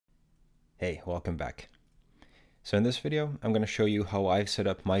Hey, welcome back. So in this video, I'm going to show you how I've set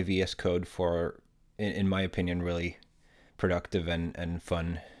up my VS Code for, in my opinion, really productive and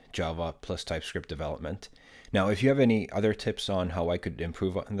fun Java plus TypeScript development. Now, if you have any other tips on how I could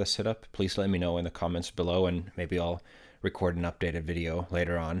improve on this setup, please let me know in the comments below, and maybe I'll record an updated video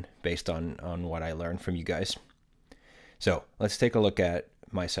later on based on what I learned from you guys. So let's take a look at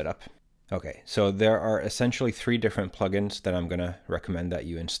my setup. Okay, so there are essentially 3 different plugins that I'm going to recommend that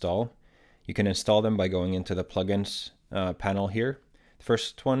you install. You can install them by going into the plugins panel here. The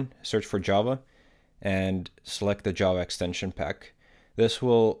first one, search for Java and select the Java extension pack. This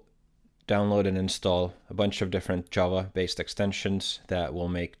will download and install a bunch of different Java-based extensions that will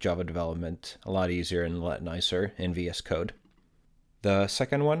make Java development a lot easier and a lot nicer in VS Code. The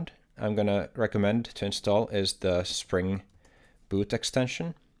second one I'm going to recommend to install is the Spring Boot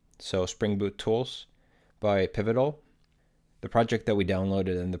extension. So Spring Boot Tools by Pivotal. The project that we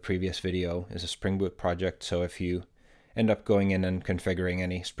downloaded in the previous video is a Spring Boot project, so if you end up going in and configuring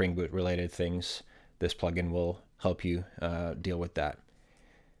any Spring Boot related things, this plugin will help you deal with that.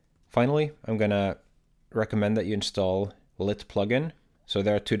 Finally, I'm going to recommend that you install Lit plugin. So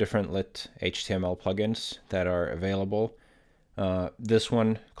there are 2 different Lit HTML plugins that are available. This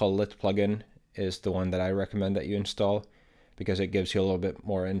one called Lit plugin is the one that I recommend that you install, because it gives you a little bit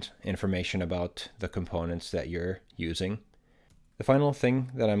more information about the components that you're using. The final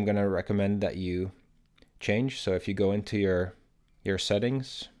thing that I'm going to recommend that you change, so if you go into your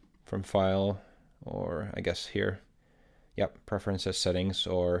settings from file, or I guess here, yep, preferences, settings,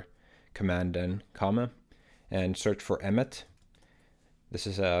 or command and comma, and search for Emmet. This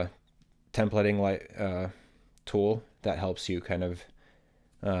is a templating tool that helps you kind of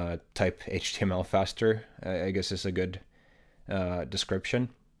type HTML faster. I guess is a good description.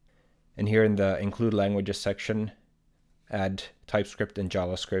 And here in the include languages section, add TypeScript and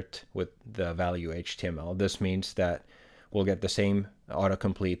JavaScript with the value HTML. This means that we'll get the same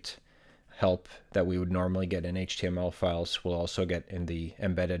autocomplete help that we would normally get in HTML files. We'll also get in the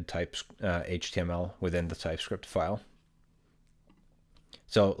embedded HTML within the TypeScript file.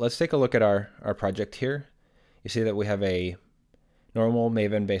 So let's take a look at our project here. You see that we have a normal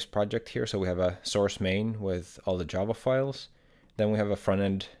Maven-based project here. So we have a source main with all the Java files. Then we have a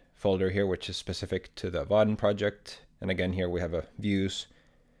front-end folder here, which is specific to the Vaadin project. And again, here we have a views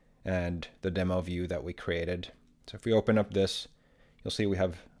and the demo view that we created. So if we open up this, you'll see we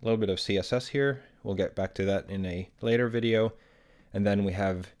have a little bit of CSS here. We'll get back to that in a later video. And then we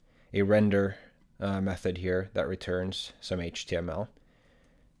have a render method here that returns some HTML.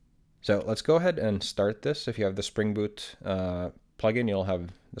 So let's go ahead and start this. If you have the Spring Boot plugin, you'll have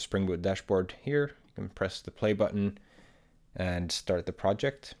the Spring Boot dashboard here. You can press the play button and start the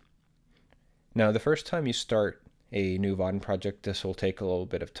project. Now, the first time you start a new Vaadin project, this will take a little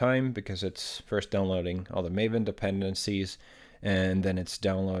bit of time because it's first downloading all the Maven dependencies, and then it's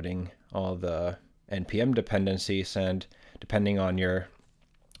downloading all the NPM dependencies, and depending on your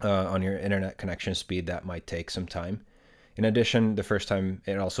internet connection speed, that might take some time. In addition, the first time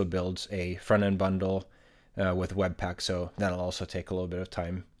it also builds a front-end bundle with Webpack, so that'll also take a little bit of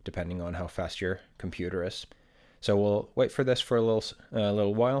time depending on how fast your computer is. So we'll wait for this for a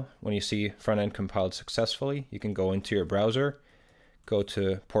little while. When you see front-end compiled successfully, you can go into your browser, go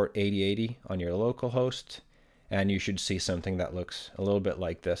to port 8080 on your local host, and you should see something that looks a little bit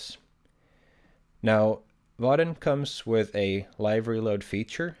like this. Now, Vaadin comes with a live reload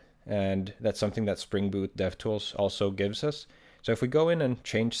feature, and that's something that Spring Boot DevTools also gives us. So if we go in and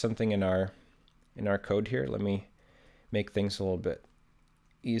change something in our code here, let me make things a little bit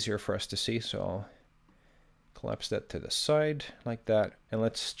easier for us to see. So I'll collapse that to the side like that, and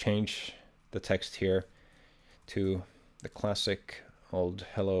let's change the text here to the classic old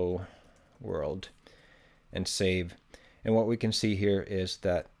hello world and save. And what we can see here is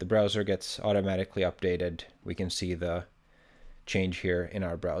that the browser gets automatically updated. We can see the change here in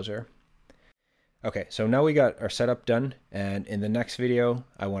our browser. Okay, so now we got our setup done, and in the next video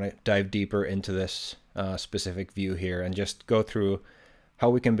I want to dive deeper into this specific view here and just go through how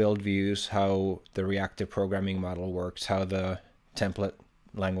we can build views, how the reactive programming model works, how the template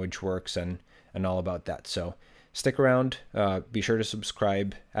language works, and all about that. So stick around, be sure to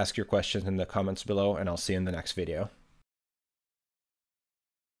subscribe, ask your questions in the comments below, and I'll see you in the next video.